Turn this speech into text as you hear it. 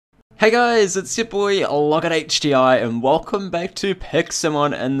Hey guys, it's your boy HTRIK and welcome back to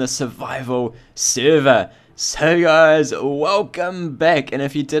Pixelmon in the survival server. So guys, welcome back, and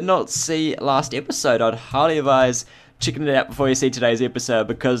if you did not see last episode, I'd highly advise checking it out before you see today's episode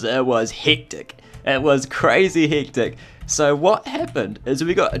because it was hectic. It was crazy hectic. So what happened is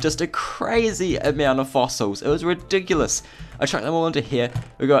we got just a crazy amount of fossils. It was ridiculous. I chucked them all into here.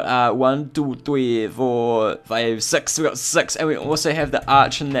 We got 1, 2, 3, 4, 5, 6. We got 6, and we also have the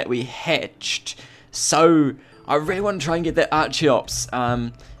Archon that we hatched. So I really want to try and get that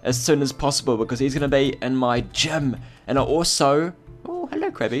Archeops as soon as possible because he's going to be in my gym. And I also, oh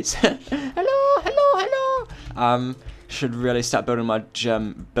hello Crabbies, hello. Should really start building my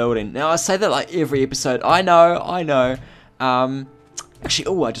gym building. Now I say that like every episode. I know. Actually,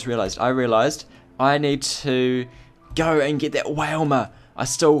 oh, I realized I need to go and get that Whalmer. I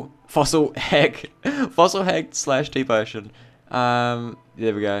still fossil hack slash deep ocean. There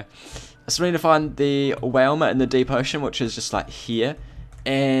we go. I still need to find the Whalmer in the deep ocean, which is just like here.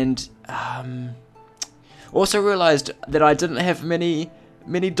 And also realized that I didn't have many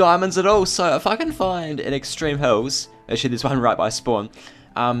diamonds at all. So if I can find an extreme hills, actually there's one right by spawn.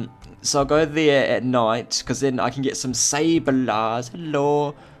 So I'll go there at night, because then I can get some Sablars.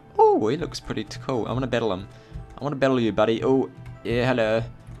 Hello. Oh, he looks pretty cool. I want to battle him. I want to battle you, buddy. Oh, yeah, hello.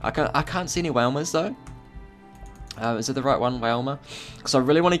 I can't see any Whalmers, though. Is it the right one, Whalmer? Because I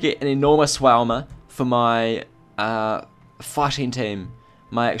really want to get an enormous Whalmer for my fighting team.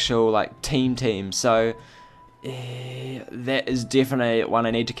 My actual, like, team. So, that is definitely one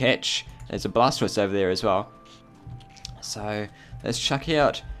I need to catch. There's a Blastoise over there as well. So, let's check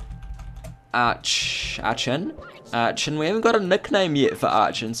out Archon. We haven't got a nickname yet for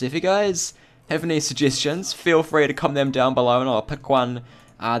Archon, so if you guys have any suggestions, feel free to comment them down below and I'll pick one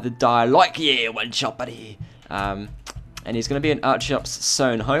that I like. Yeah, one shot, buddy. And he's going to be in Archeops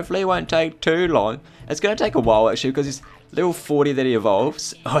soon. Hopefully it won't take too long. It's going to take a while actually because he's level 40 that he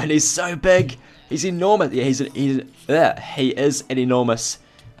evolves. Oh, and he's so big. He's enormous. Yeah, he is an enormous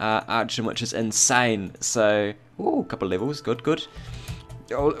Archon, which is insane. So, ooh, a couple of levels. Good.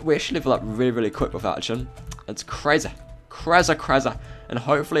 Oh, we actually level up really quick with Archon. It's crazy. And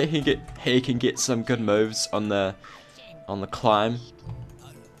hopefully he can get some good moves on the climb.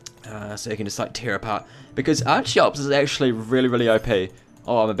 So he can just like tear apart. Because Archeops is actually really OP.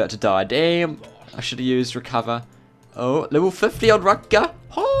 Oh, I'm about to die. Damn. I should have used recover. Oh, level 50 on Rutger.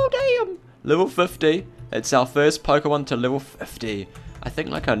 Oh, damn. Level 50. It's our first Pokemon to level 50. I think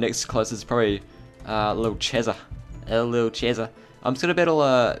like our next closest is probably little Chazza. I'm just gonna battle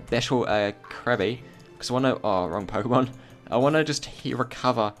Krabby because I want to. Oh, wrong Pokemon. I want to just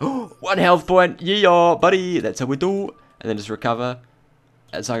recover. 1 health point. Yeah, buddy. That's how we do. And then just recover,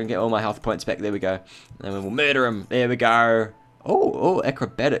 so I can get all my health points back. There we go. And then we'll murder him. There we go. Oh,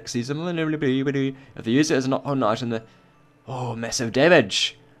 acrobatics. He's a if the user is not on item, the massive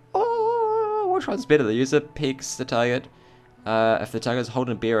damage. Oh, which one's better? The user peeks the target. If the target is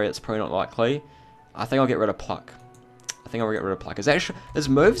holding a berry, it's probably not likely. I think I'll get rid of Pluck. His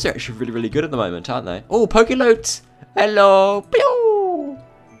moves are actually really good at the moment, aren't they? Oh, Pokeloot! Hello! Pew!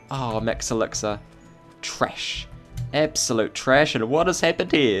 Oh, Max Elixir. Trash. Absolute trash. And what has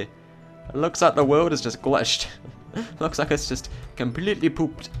happened here? It looks like the world is just glitched. Looks like it's just completely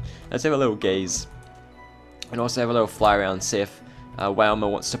pooped. Let's have a little gaze. And also have a little fly around, see if Whalmer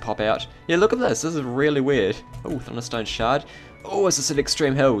wants to pop out. Yeah, look at this. This is really weird. Oh, Thunderstone Shard. Oh, is this an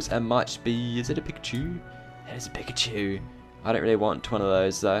Extreme Hills? It might be. Is it a Pikachu? It is a Pikachu. I don't really want one of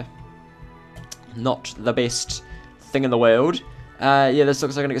those though. Not the best thing in the world. Yeah, this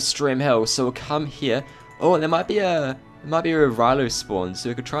looks like an Extreme Hill. So we'll come here. Oh, and there might be a Riolu spawn. So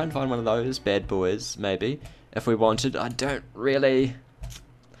we could try and find one of those bad boys, maybe, if we wanted. I don't really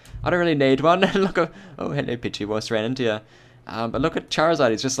need one. Look at, oh, hello Pidgey, almost ran into you. But look at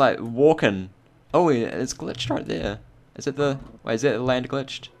Charizard. He's just like walking. Oh, it's glitched right there. Is it the land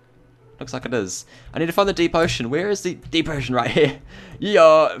glitched? Looks like it is. I need to find the deep ocean. Where is the deep ocean? Right here.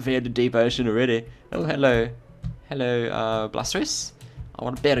 Yeah, we had the deep ocean already. Oh, hello, Blastoise. I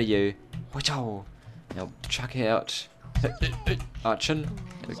want to battle you. Now chuck out Archon.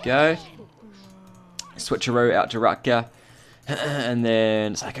 There we go. Switcheroo out to Rutger, and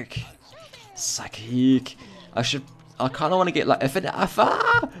then Psychic. I kind of want to get like if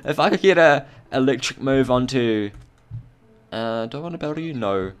I could get a electric move onto. Do I want to battle you?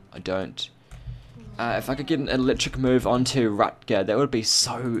 No, I don't. If I could get an electric move onto Rutger, that would be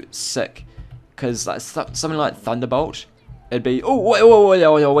so sick. Because like, something like Thunderbolt, it'd be... Oh,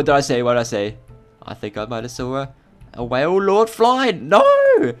 what did I say? I think I might have saw a whale lord flying. No!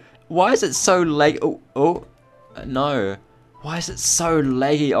 Why is it so late? Oh, no. Why is it so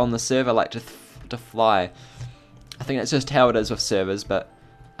laggy on the server, like to fly? I think that's just how it is with servers, but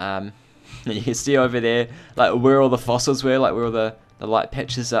you can see over there, like where all the fossils were, like where all the light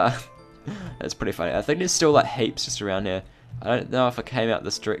patches are. That's pretty funny. I think there's still like heaps just around here. I don't know if I came out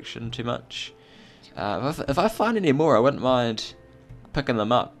this direction too much. If I find any more, I wouldn't mind picking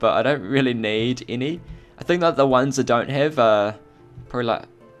them up, but I don't really need any. I think that the ones I don't have are probably like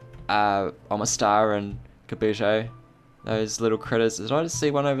Omastar and Kabuto. Those little critters. Did I just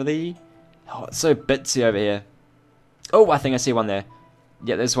see one over there? Oh, it's so bitsy over here. Oh, I think I see one there.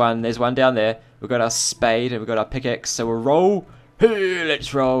 Yeah, there's one. There's one down there. We've got our spade and we've got our pickaxe. So we'll roll. Hey,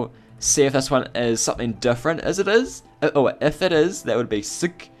 let's roll. See if this one is something different. As it is. Oh, if it is, that would be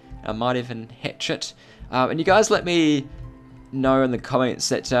sick. I might even hatch it. And you guys let me know in the comments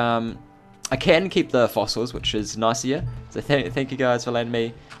that I can keep the fossils, which is nice of you. So thank you guys for letting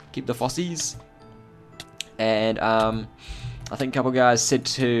me keep the fossies. And I think a couple guys said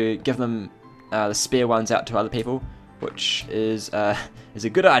to give them the spare ones out to other people, which is a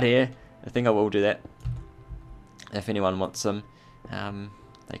good idea. I think I will do that. If anyone wants them,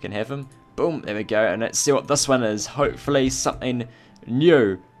 they can have them. Boom, there we go. And let's see what this one is. Hopefully something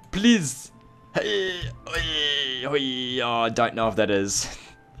new. Please. Oh, I don't know if that is.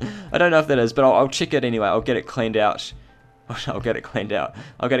 I don't know if that is, but I'll check it anyway. I'll get it cleaned out. I'll get it cleaned out.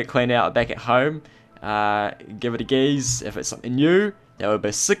 I'll get it cleaned out back at home. Give it a gaze. If it's something new, that would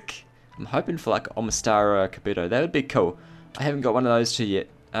be sick. I'm hoping for like Omastar or Kabuto. That would be cool. I haven't got one of those two yet.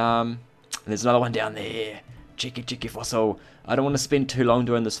 And there's another one down there. Cheeky fossil. I don't want to spend too long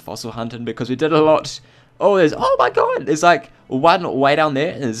doing this fossil hunting because we did a lot. Oh my god, there's like one way down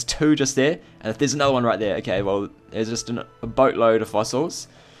there and there's two just there. And if there's another one right there, okay, well, there's just a boatload of fossils.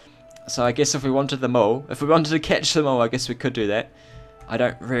 So I guess if we wanted them all, if we wanted to catch them all, I guess we could do that. I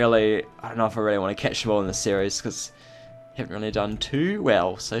don't know if I really want to catch them all in this series because I haven't really done too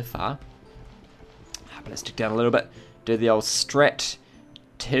well so far. But let's dig down a little bit. Do the old strat.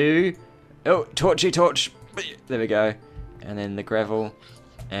 Oh, torch. There we go. And then the gravel.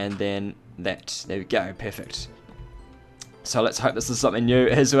 And then that. There we go. Perfect. So let's hope this is something new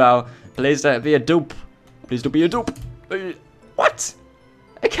as well. Please don't be a dupe. Please don't be a dupe. What?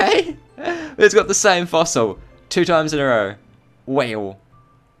 Okay. It's got the same fossil 2 times in a row. Wow.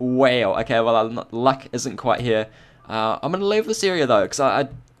 Okay, well, luck isn't quite here. I'm going to leave this area, though, because I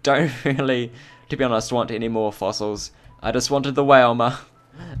don't really, to be honest, want any more fossils. I just wanted the Wailmer.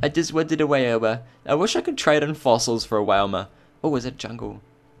 I just wanted a Wailmer. I wish I could trade in fossils for a Wailmer. Oh, is it jungle?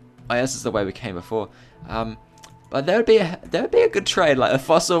 Oh, yeah, this is the way we came before. But that would be a good trade, like a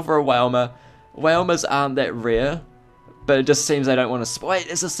fossil for a Wailmer. Wailmers aren't that rare, but it just seems they don't want to... Wait,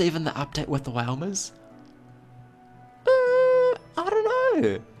 is this even the update with the Wailmers? I don't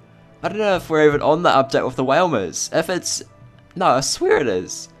know. I don't know if we're even on the update with the Wailmers. If it's... No, I swear it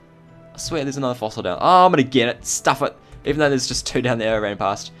is. I swear there's another fossil down. Oh, I'm going to get it. Stuff it. Even though there's just 2 down there I ran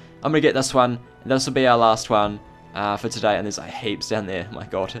past. I'm going to get this one. And this will be our last one for today. And there's like heaps down there. My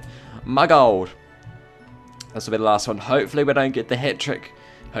god. My god. This will be the last one. Hopefully we don't get the hat trick.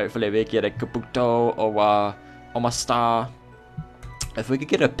 Hopefully we get a Kabuto or Omastar. If we could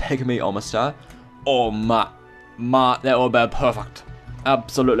get a Pygmy Omastar. Oh, that would be perfect.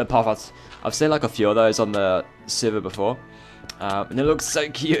 Absolutely perfect. I've seen like a few of those on the server before. And it looks so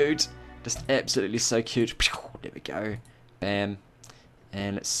cute. Just absolutely so cute. There we go. Bam.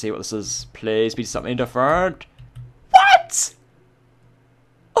 And let's see what this is. Please be something different. What?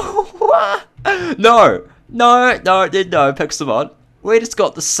 No, Pixelmon. We just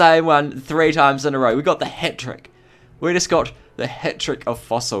got the same one 3 times in a row. We got the hat trick. We just got the hat trick of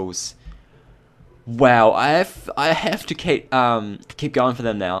fossils. Wow, I have to keep going for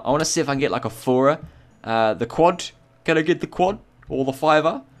them now. I want to see if I can get like a 4er. The quad. Can I get the quad? Or the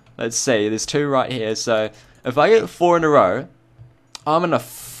 5er? Let's see. There's 2 right here. So if I get 4 in a row, I'm gonna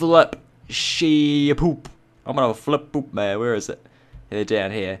flip poop. I'm gonna flip poop, man. Where is it? They're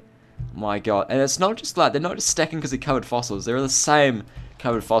down here. My god. And it's not just like, they're not just stacking because they're covered fossils. They're the same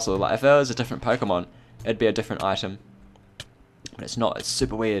covered fossil. Like if it was a different Pokemon, it'd be a different item. But it's not. It's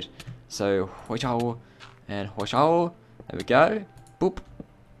super weird. So, Huichao and Huichao. There we go. Boop.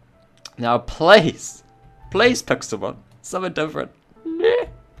 Now, please, Pixelmon, something different.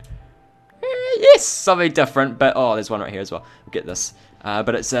 Yes, something different. But, oh, there's one right here as well. We'll get this.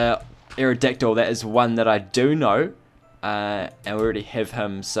 But it's a Aerodactyl. That is one that I do know. And we already have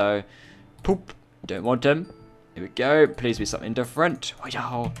him. So, poop. Don't want him. There we go. Please be something different.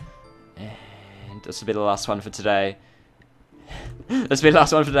 Huichao. And this will be the last one for today. This will be the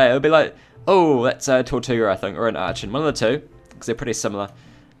last one for today. It'll be like, oh, that's a Tortuga, I think, or an Archon. One of the two, because they're pretty similar.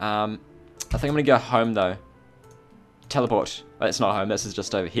 I think I'm going to go home, though. teleport. Oh, it's not home, this is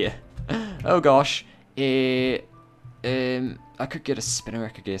just over here. Oh gosh. I could get a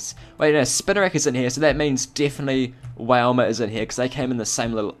Spinnerack, I guess. Wait, no, Spinnerack is in here, so that means definitely Wailmer is in here, because they came in the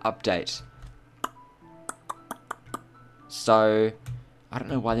same little update. So, I don't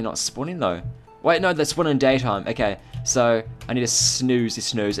know why they're not spawning though. Wait, no, they're spawning in daytime. Okay, so I need to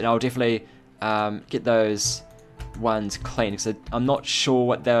snooze, and I'll definitely get those ones clean, because I'm not sure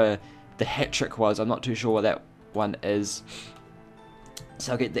what the HATTRICK was. I'm not too sure what that one is.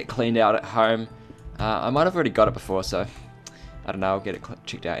 So I'll get that cleaned out at home. I might have already got it before, so I don't know, I'll get it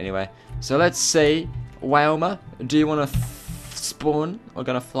checked out anyway. So let's see, Wailmer, do you want to spawn? We're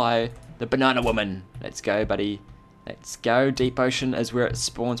going to fly the Banana Woman. Let's go, buddy. Let's go. Deep Ocean is where it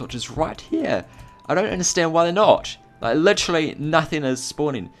spawns, which is right here. I don't understand why they're not. Like, literally nothing is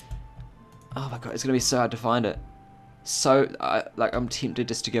spawning. Oh my god, it's going to be so hard to find it. So, like, I'm tempted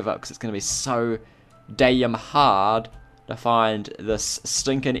just to give up, because it's going to be so damn hard to find this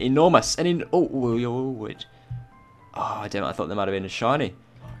stinking enormous. And wait. Oh, damn it, I thought there might have been a shiny.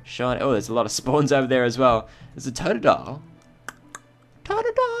 Oh, there's a lot of spawns over there as well. There's a Totodile.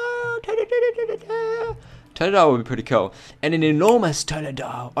 Totodile would be pretty cool. And an enormous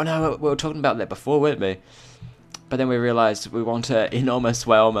Totodile. Oh no, we were talking about that before, weren't we? But then we realised we want an enormous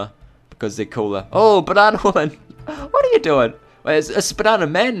Wailmer, because they're cooler. Oh, Banana Woman. What are you doing? Wait, it's Banana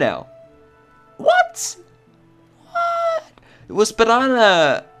Man now. What? What? Was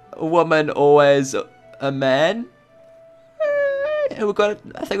Banana Woman always a man? I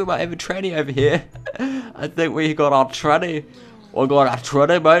think we might have a tranny over here. I think we got our tranny. I got a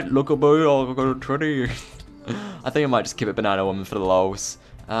tranny, mate. Look at me, I got a tranny. I think I might just keep it Banana Woman for the lols.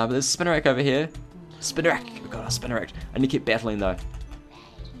 But there's Spinnerack over here. Spinnerack. We got our Spinnerack. I need to keep battling though.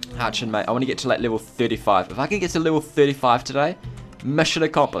 Hatchin, mate. I want to get to like level 35. If I can get to level 35 today, mission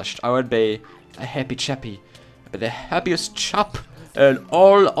accomplished. I would be a happy chappy. I'd be the happiest chap in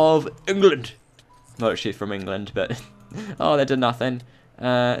all of England. Not actually from England, but oh, that did nothing.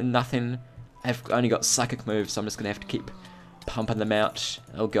 Nothing. I've only got psychic moves, so I'm just gonna have to keep pumping them out.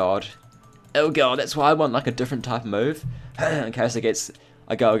 Oh god. Oh god, that's why I want like a different type of move. In case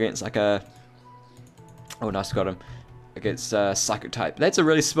I go against like a... Oh nice, got him. Against psychic type. That's a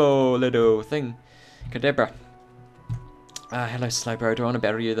really small little thing. Kadabra. Hello Slowbro, do I want to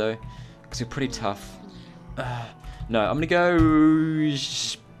battle you though? Because you're pretty tough. No, I'm gonna go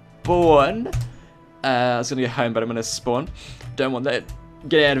spawn. I was gonna go home, but I'm gonna spawn. Don't want that.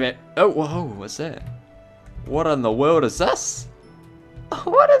 Get out of it. Oh, whoa, what's that? What in the world is this?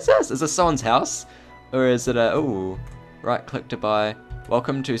 What is this? Is this someone's house? Or is it a... Oh, right click to buy.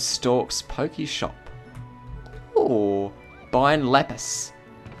 Welcome to Stork's Poke Shop. Oh, buying lapis.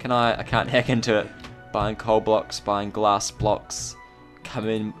 I can't hack into it. Buying coal blocks, buying glass blocks. Come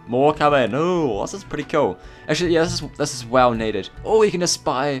in, more come in. Oh, this is pretty cool. Actually, yeah, this is well needed. Oh, you can just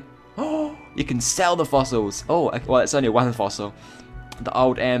buy... Oh, you can sell the fossils. Oh, well, it's only one fossil. The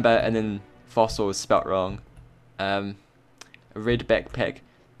old amber and then fossil is spelt wrong. A red backpack.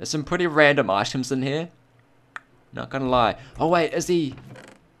 There's some pretty random items in here. Not gonna lie. Oh wait, is he...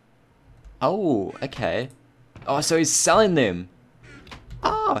 Oh, okay. Oh, so he's selling them.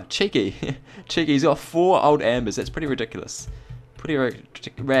 Ah, cheeky. Cheeky, he's got 4 old ambers. That's pretty ridiculous. Pretty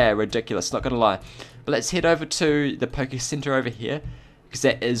rare, ridiculous, not gonna lie. But let's head over to the Poke Center over here, because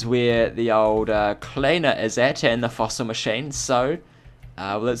that is where the old cleaner is at and the fossil machine. So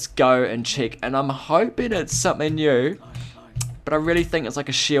let's go and check. And I'm hoping it's something new, but I really think it's like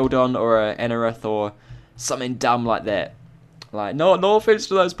a Shieldon or an Anorith or something dumb like that. Like, no offense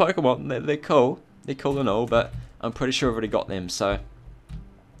to those Pokemon, they're cool. They're cool and all, but I'm pretty sure I've already got them, so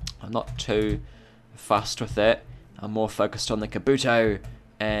I'm not too fussed with that. I'm more focused on the Kabuto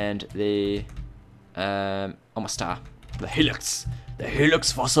and the Omastar, the Helix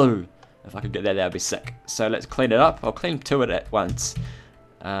fossil. If I could get that, that'd be sick. So let's clean it up. I'll clean 2 at once,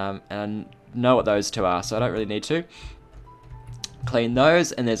 and I know what those 2 are, so I don't really need to clean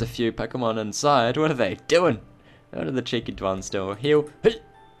those. And there's a few Pokemon inside. What are they doing? What are the cheeky ones doing? Heal.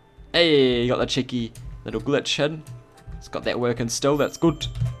 Hey, you got the cheeky little glitch in. It's got that working still. That's good.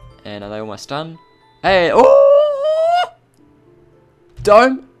 And are they almost done? Hey, oh!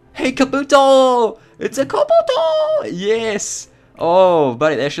 Dome. Hey, Kabuto! It's a Kabuto! Yes! Oh,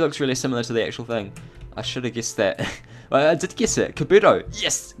 buddy, that actually looks really similar to the actual thing. I should have guessed that. Well, I did guess it. Kabuto.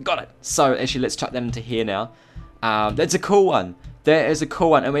 Yes, got it. So, actually, let's chuck that into here now. That's a cool one. That is a cool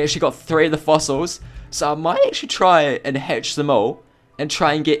one. And we actually got 3 of the fossils. So, I might actually try and hatch them all. And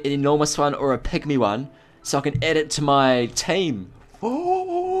try and get an enormous one or a pygmy one. So, I can add it to my team.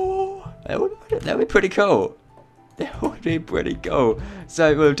 Oh, that would be pretty cool. That would be pretty cool.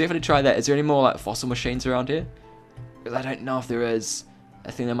 So, we'll definitely try that. Is there any more, like, fossil machines around here? Because I don't know if there is.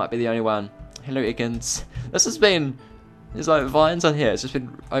 I think there might be the only one. Hello, Eggins. This has been... There's like vines on here. It's just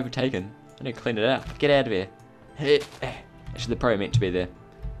been overtaken. I need to clean it out. Get out of here. Actually, they're probably meant to be there.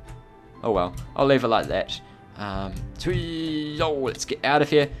 Oh well. I'll leave it like that. Let's get out of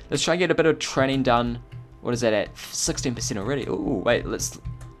here. Let's try and get a bit of training done. What is that at? 16% already. Oh, wait. Let's...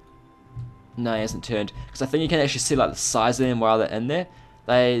 No, he hasn't turned. Because I think you can actually see like the size of them while they're in there.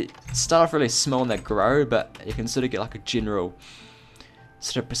 They start off really small and they grow, but you can sort of get like a general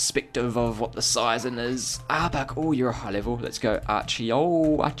sort of perspective of what the size is. Buck. Oh, you're a high level. Let's go Archie.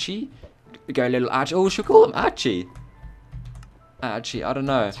 Oh, Archie. Go little Archie. Oh, should we call him Archie? Archie, I don't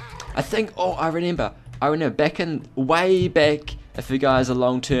know. I think, oh, I remember way back, if you guys are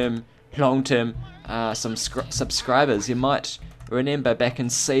long-term subscribers, you might remember back in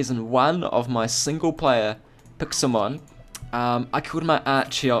season 1 of my single-player Pixelmon, I called my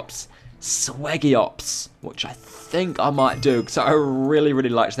Archie-ops Swaggy-ops, which I think I might do, because I really, really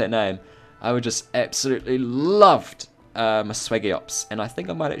liked that name. I would just absolutely loved my Swaggy-ops, and I think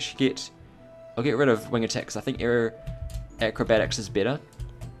I might actually I'll get rid of wing attacks. I think air acrobatics is better.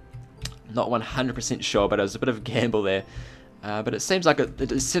 Not 100% sure, but it was a bit of a gamble there. But it seems like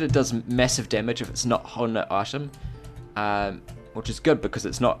it said it does massive damage if it's not holding an item, which is good because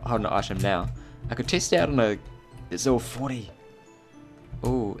it's not holding an item now. I could test it out on a... It's all 40.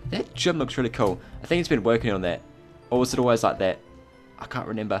 Oh, that gym looks really cool. I think he's been working on that. Or was it always like that? I can't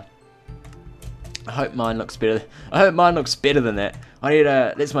remember. I hope mine looks better. I hope mine looks better than that.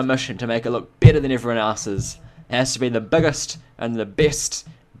 That's my mission, to make it look better than everyone else's. It has to be the biggest and the best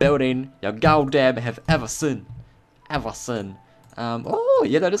building your goddamn have ever seen. Oh,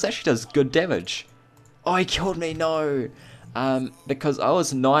 yeah, that actually does good damage. Oh, he killed me, no. Because I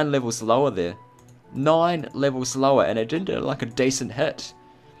was 9 levels lower there. 9 levels lower, and it didn't do like a decent hit.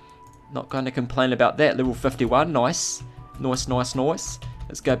 Not going to complain about that. Level 51, nice. Nice.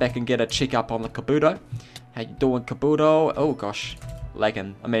 Let's go back and get a check up on the Kabuto. How you doing, Kabuto? Oh, gosh.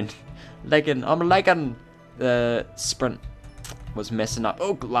 Lagging. I'm lagging. The sprint was messing up.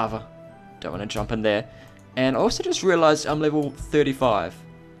 Oh, lava. Don't want to jump in there. And I also just realized I'm level 35.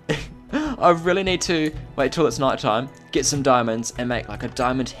 I really need to wait till it's night time, get some diamonds, and make like a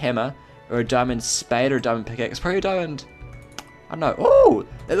diamond hammer, or a diamond spade, or a diamond pickaxe. Probably a diamond... I don't know. Oh,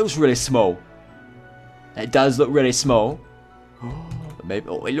 that looks really small. It does look really small. Maybe.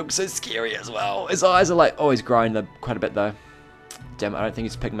 Oh, he looks so scary as well. His eyes are like... Oh, he's growing quite a bit though. Damn it, I don't think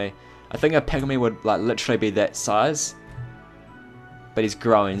he's a pygmy. I think a pygmy would like literally be that size. But he's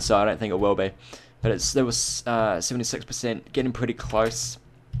growing, so I don't think it will be. But there was 76%, getting pretty close.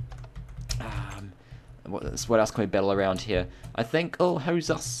 What else can we battle around here? I think, oh, who's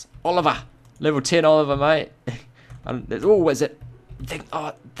us? Oliver! Level 10 Oliver, mate. Oh, is it?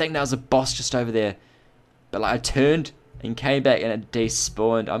 I think there was a boss just over there. But like I turned and came back and it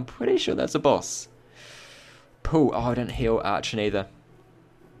despawned. I'm pretty sure that's a boss. Pooh. Oh, I didn't heal Archon either.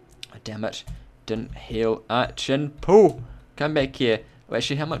 Oh, damn it. Didn't heal Archon. Pooh. Come back here. Well,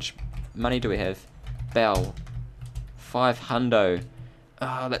 actually, how much money do we have? Bell. 500.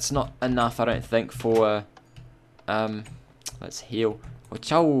 Oh, that's not enough, I don't think, for... let's heal.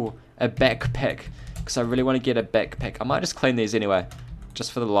 Oh, a backpack. Because I really want to get a backpack. I might just clean these anyway.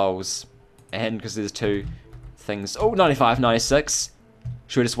 Just for the lols. And because there's 2 things. Oh, 95, 96.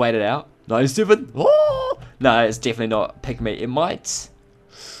 Should we just wait it out? 97. Oh! No, it's definitely not pygmy. It might...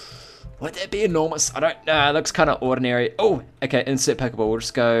 Would that be enormous? I don't know. It looks kind of ordinary. Oh, okay. Insert Pokeball. We'll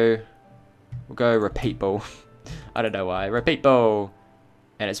just go... We'll go repeat ball. I don't know why. Repeat ball.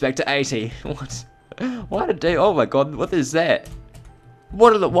 And it's back to 80. What? Why did it do? Oh my god. What is that?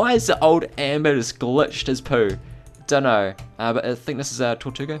 Why is the old Amber just glitched as poo? Don't know. But I think this is a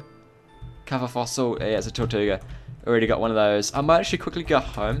Tortuga. Cover fossil. Yeah, it's a Tortuga. Already got one of those. I might actually quickly go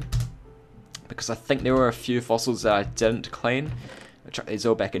home. Because I think there were a few fossils that I didn't clean. I'll chuck these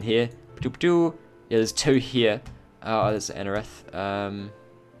all back in here. Yeah, there's 2 here. Oh, there's an Anorith.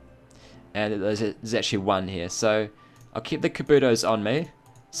 And there's actually 1 here. So I'll keep the Kabutos on me,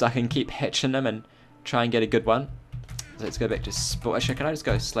 so I can keep hatching them and try and get a good one. So let's go back to sport. Actually, can I just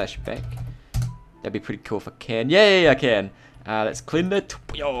go /back? That'd be pretty cool if I can. Yay, I can. Let's clean it.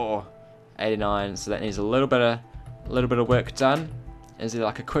 89. So that needs a little bit of work done. Is there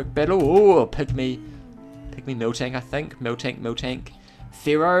like a quick battle? Oh, pygmy Miltank, I think. Miltank.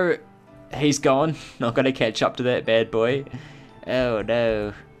 Pharaoh, he's gone. Not gonna catch up to that bad boy. Oh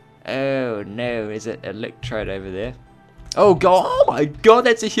no. Oh no, is it Electrode over there? Oh god, oh my god,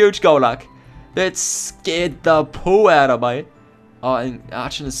 that's a huge Golduck. That scared the poo out of me. Oh, and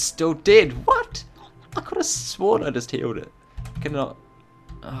Archon is still dead. What? I could have sworn I just healed it. Cannot.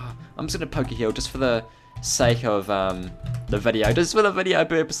 Oh, I'm just gonna poke a heal just for the sake of the video, just for the video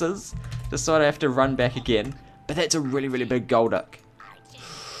purposes, just so I don't have to run back again. But that's a really, really big Golduck.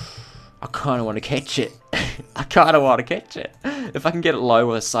 I kind of want to catch it. I kind of want to catch it. If I can get it low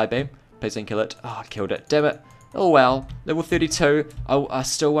with a side beam, please don't kill it. Oh, I killed it. Damn it. Oh well. Level 32. I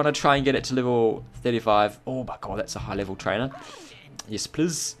still want to try and get it to level 35. Oh my god, that's a high level trainer. Yes,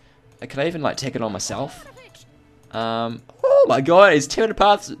 please. Can I even like take it on myself? Oh my god, he's tearing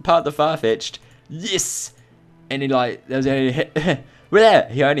apart the Farfetch'd. Yes. And he like, there was only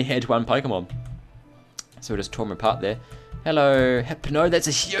he only had one Pokemon. So we just tore him apart there. Hello, Hypno. That's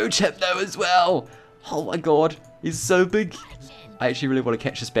a huge Hypno as well. Oh my god, he's so big. I actually really want to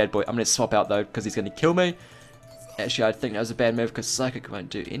catch this bad boy. I'm going to swap out though, because he's going to kill me. Actually, I think that was a bad move, because Psychic won't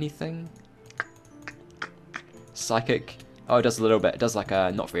do anything. Psychic. Oh, it does a little bit. It does like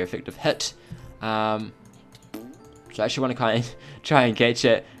a not very effective hit. So I actually want to kind of try and catch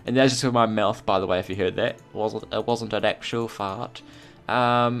it. And that's just with my mouth, by the way, if you heard that. It wasn't an actual fart.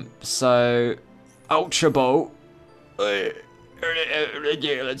 So, Ultra Ball. Yeah,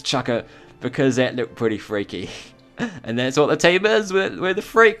 let's chuck it, because that looked pretty freaky. And that's what the team is. We're the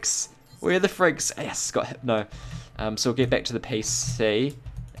freaks. We're the freaks. Yes, got Hypno. So we'll get back to the PC.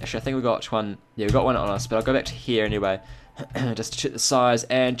 Actually, I think we got one. Yeah, we got one on us, but I'll go back to here anyway, just to check the size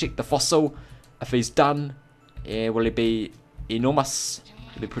and check the fossil. If he's done, yeah, will he be enormous?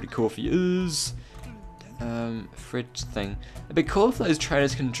 It'd be pretty cool if he is. Fridge thing. It'd be cool if those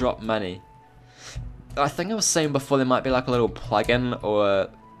trainers can drop money. I think I was saying before there might be like a little plugin or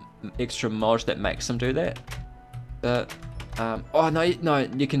extra mod that makes them do that. But oh no,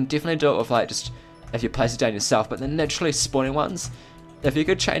 you can definitely do it with like just if you place it down yourself. But the naturally spawning ones, if you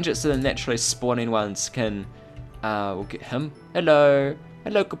could change it so the naturally spawning ones can, we'll get him. Hello,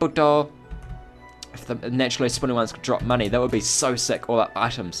 Kabuto. If the naturally spawning ones could drop money, that would be so sick. All the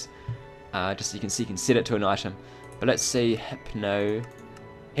items, just so you can see, you can set it to an item. But let's see, Hypno.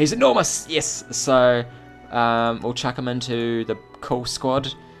 He's enormous, yes. So we'll chuck him into the cool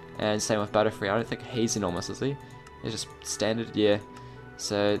squad, and same with Butterfree. I don't think he's enormous, is he? He's just standard, yeah.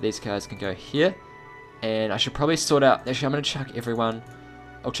 So these guys can go here, and I should probably sort out. Actually, I'm gonna chuck everyone.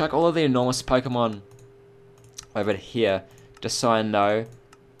 I'll chuck all of the enormous Pokemon over here, just so I know,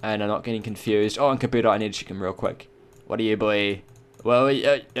 and I'm not getting confused. Oh, and Kabuto, I need to check him real quick. What are you, boy? Well,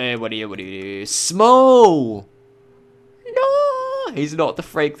 what are you? Small. No, he's not the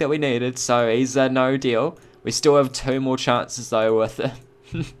freak that we needed, so he's a no deal. We still have 2 more chances though with the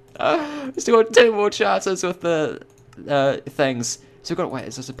we still have 2 more chances with the things. So we've got, wait,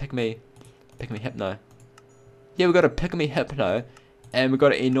 is this a pick me Hypno? Yeah, we've got a pick me Hypno, and we've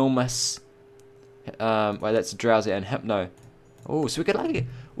got an enormous wait, that's a Drowsy and Hypno. Oh, so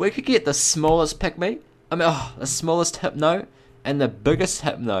we could get the smallest pick me. I mean, oh, the smallest Hypno and the biggest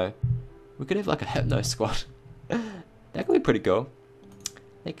Hypno. We could have like a Hypno squad. That could be pretty cool.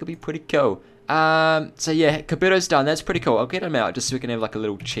 That could be pretty cool. So yeah, Kabuto's done. That's pretty cool. I'll get him out just so we can have like a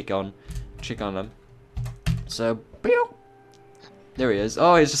little check on him. So, there he is.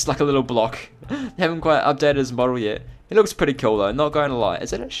 Oh, he's just like a little block. Haven't quite updated his model yet. He looks pretty cool though. Not going to lie.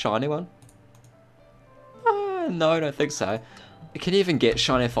 Is it a shiny one? No, I don't think so. Can you even get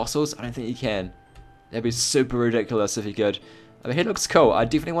shiny fossils? I don't think you can. That'd be super ridiculous if you could. I mean, he looks cool. I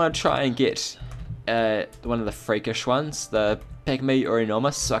definitely want to try and get one of the freakish ones, the Pygmy or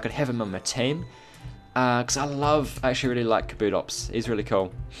Enormous, so I could have him on my team. Because I actually really like Kabutops. He's really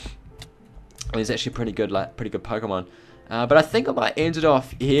cool. He's actually pretty good Pokemon. But I think I might end it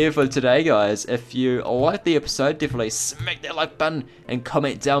off here for today, guys. If you liked the episode, definitely smack that like button and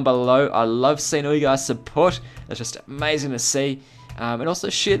comment down below. I love seeing all you guys' support. It's just amazing to see. And also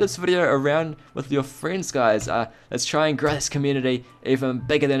share this video around with your friends, guys. Let's try and grow this community even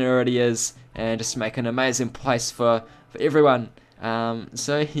bigger than it already is, and just make an amazing place for everyone.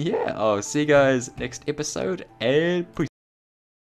 So yeah, I'll see you guys next episode, and peace.